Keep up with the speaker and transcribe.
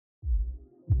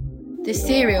The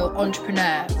Serial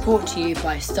Entrepreneur, brought to you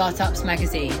by Startups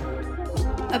Magazine.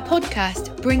 A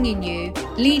podcast bringing you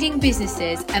leading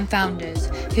businesses and founders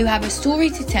who have a story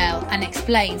to tell and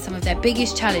explain some of their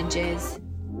biggest challenges.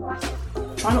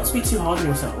 Try not to be too hard on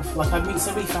yourself. Like, I meet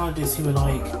so many founders who are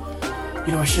like,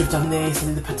 I should have done this, and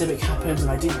then the pandemic happened and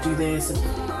I didn't do this,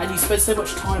 and you spend so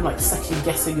much time like second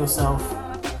guessing yourself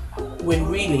when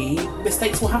really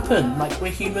mistakes will happen. Like,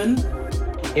 we're human.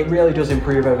 It really does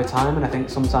improve over time, and I think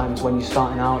sometimes when you're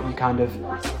starting out, you kind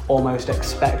of almost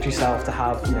expect yourself to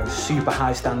have, super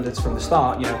high standards from the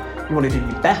start. You want to do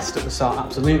your best at the start,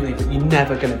 absolutely, but you're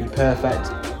never going to be perfect.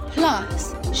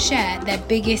 Plus, share their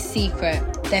biggest secret,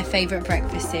 their favourite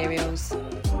breakfast cereals.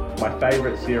 My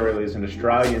favourite cereal is an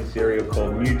Australian cereal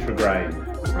called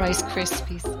Nutrigrain. Rice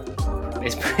Krispies.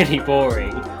 It's pretty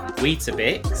boring.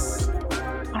 Weetabix.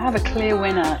 I have a clear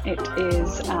winner. It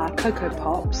is Cocoa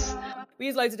Pops. We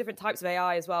use loads of different types of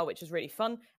AI as well, which is really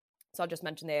fun. So I'll just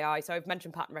mention the AI. So I've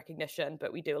mentioned pattern recognition,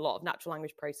 but we do a lot of natural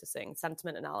language processing,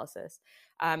 sentiment analysis,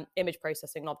 image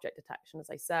processing, and object detection, as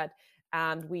I said.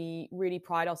 And we really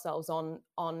pride ourselves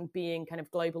on being kind of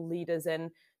global leaders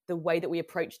in the way that we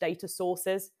approach data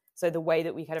sources. So the way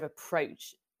that we kind of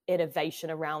approach innovation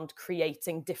around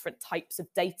creating different types of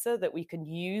data that we can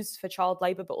use for child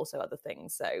labour, but also other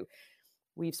things. So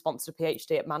we've sponsored a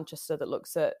PhD at Manchester that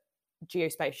looks at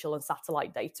geospatial and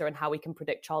satellite data and how we can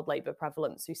predict child labour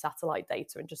prevalence through satellite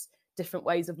data, and just different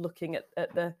ways of looking at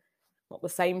the, not the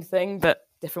same thing, but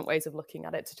different ways of looking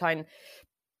at it to try and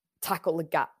tackle the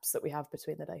gaps that we have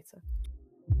between the data.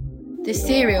 The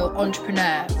Serial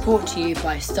Entrepreneur, brought to you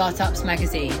by Startups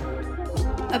Magazine.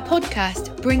 A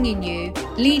podcast bringing you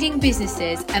leading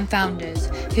businesses and founders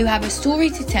who have a story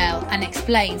to tell and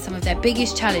explain some of their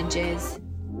biggest challenges.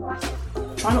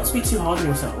 Try not to be too hard on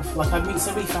yourself. Like, I meet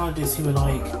so many founders who are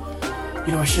like,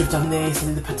 I should have done this, and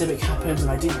then the pandemic happened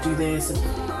and I didn't do this,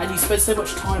 and you spend so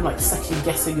much time like second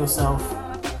guessing yourself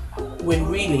when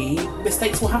really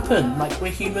mistakes will happen. Like, we're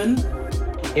human.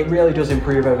 It really does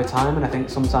improve over time, and I think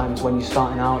sometimes when you're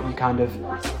starting out, you kind of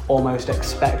almost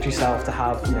expect yourself to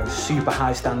have, super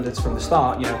high standards from the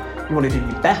start. You want to do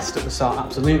your best at the start,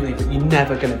 absolutely, but you're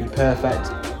never going to be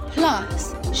perfect.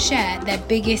 Plus, share their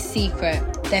biggest secret,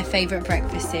 their favourite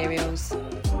breakfast cereals.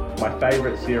 My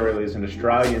favourite cereal is an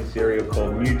Australian cereal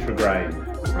called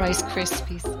Nutrigrain. Rice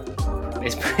Krispies.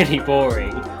 It's pretty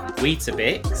boring.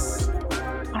 Weetabix.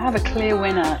 I have a clear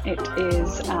winner. It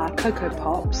is Cocoa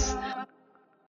Pops.